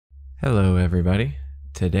Hello everybody.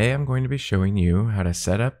 Today I'm going to be showing you how to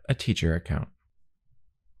set up a teacher account.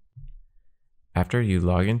 After you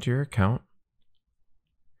log into your account,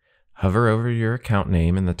 hover over your account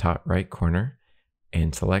name in the top right corner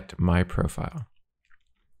and select My Profile.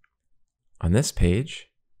 On this page,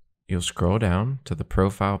 you'll scroll down to the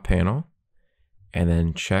Profile panel and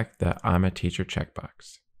then check the I'm a Teacher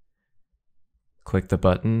checkbox. Click the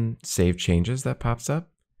button Save Changes that pops up,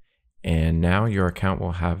 and now your account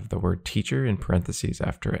will have the word teacher in parentheses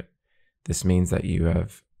after it. This means that you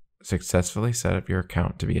have successfully set up your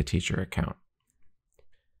account to be a teacher account.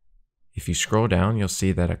 If you scroll down, you'll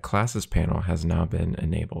see that a classes panel has now been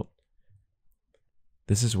enabled.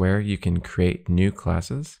 This is where you can create new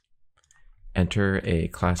classes, enter a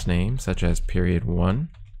class name such as period 1,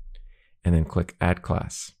 and then click Add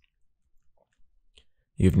Class.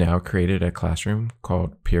 You've now created a classroom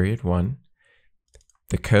called period 1.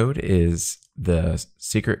 The code is the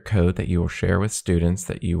secret code that you will share with students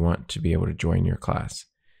that you want to be able to join your class.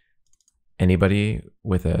 Anybody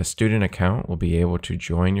with a student account will be able to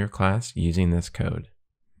join your class using this code.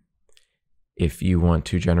 If you want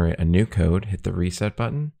to generate a new code, hit the reset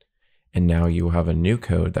button, and now you will have a new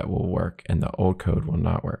code that will work and the old code will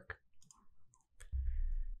not work.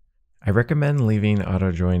 I recommend leaving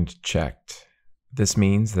auto-joined checked. This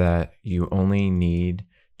means that you only need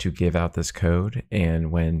to give out this code, and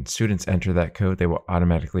when students enter that code, they will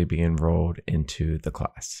automatically be enrolled into the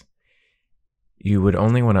class. You would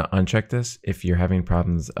only want to uncheck this if you're having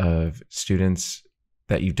problems of students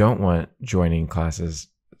that you don't want joining classes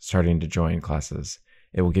starting to join classes.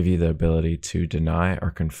 It will give you the ability to deny or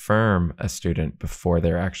confirm a student before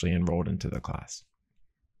they're actually enrolled into the class.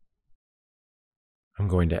 I'm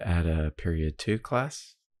going to add a period 2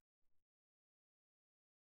 class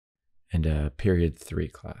and a period 3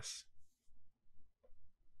 class.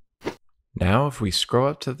 Now if we scroll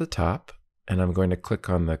up to the top, and I'm going to click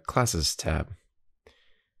on the Classes tab.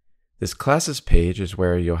 This Classes page is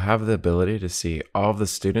where you'll have the ability to see all of the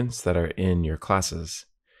students that are in your classes,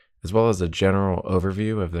 as well as a general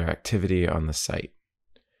overview of their activity on the site.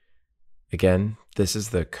 Again, this is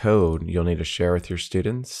the code you'll need to share with your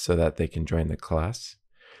students so that they can join the class.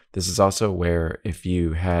 This is also where, if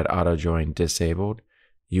you had auto-join disabled,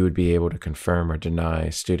 you would be able to confirm or deny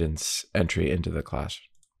students' entry into the class.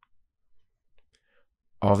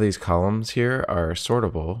 All these columns here are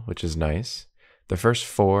sortable, which is nice. The first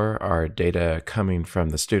 4 are data coming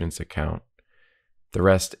from the student's account. The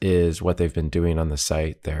rest is what they've been doing on the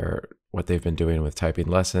site. They're what they've been doing with typing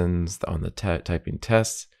lessons, on the typing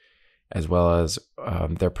tests, as well as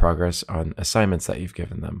their progress on assignments that you've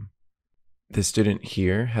given them. The student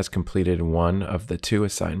here has completed 1 of the 2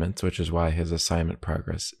 assignments, which is why his assignment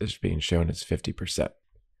progress is being shown as 50%.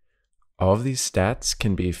 All of these stats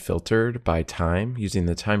can be filtered by time using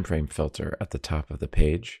the time frame filter at the top of the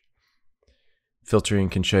page. Filtering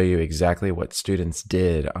can show you exactly what students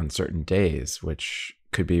did on certain days, which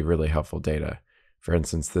could be really helpful data. For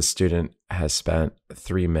instance, this student has spent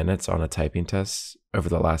 3 minutes on a typing test over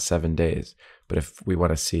the last 7 days. But if we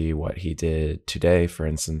want to see what he did today, for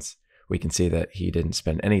instance, we can see that he didn't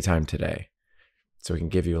spend any time today. So we can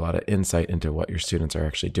give you a lot of insight into what your students are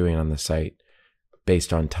actually doing on the site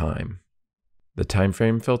based on time. The time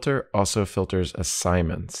frame filter also filters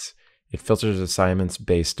assignments. It filters assignments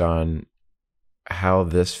based on how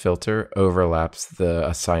this filter overlaps the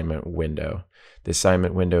assignment window. The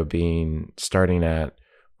assignment window being starting at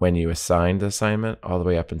when you assigned the assignment all the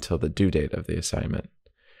way up until the due date of the assignment.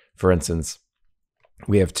 For instance,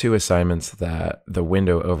 we have 2 assignments that the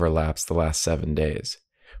window overlaps the last 7 days,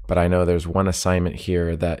 but I know there's 1 assignment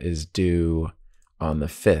here that is due on the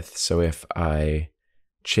 5th. So if I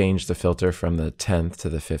change the filter from the 10th to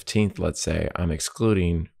the 15th, let's say, I'm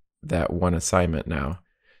excluding that 1 assignment now.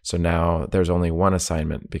 So now there's only 1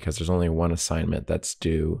 assignment because there's only 1 assignment that's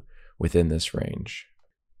due within this range.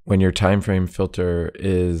 When your time frame filter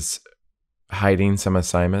is hiding some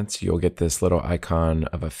assignments, you'll get this little icon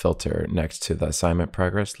of a filter next to the assignment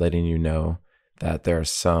progress, letting you know that there are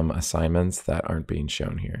some assignments that aren't being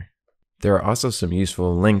shown here. There are also some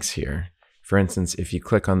useful links here. For instance, if you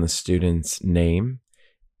click on the student's name,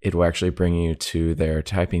 it will actually bring you to their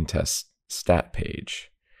typing test stat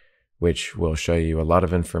page, which will show you a lot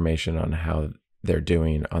of information on how they're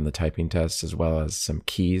doing on the typing test, as well as some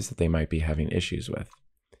keys that they might be having issues with.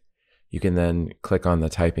 You can then click on the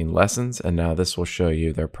typing lessons, and now this will show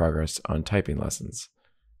you their progress on typing lessons.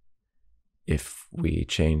 If we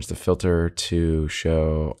change the filter to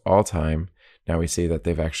show all time, now we see that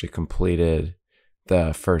they've actually completed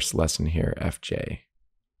the first lesson here, FJ.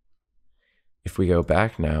 If we go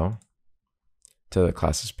back now to the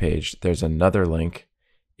classes page, there's another link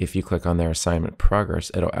if you click on their assignment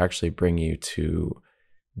progress, it'll actually bring you to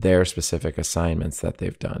their specific assignments that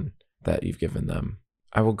they've done, that you've given them.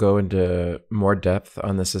 I will go into more depth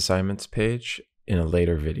on this assignments page in a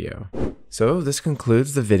later video. So this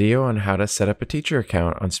concludes the video on how to set up a teacher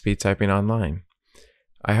account on SpeedTypingOnline.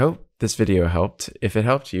 I hope this video helped. If it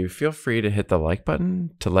helped you, feel free to hit the like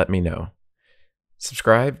button to let me know.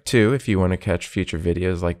 Subscribe too if you want to catch future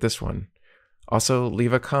videos like this one. Also,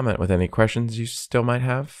 leave a comment with any questions you still might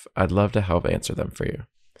have. I'd love to help answer them for you.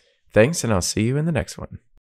 Thanks, and I'll see you in the next one.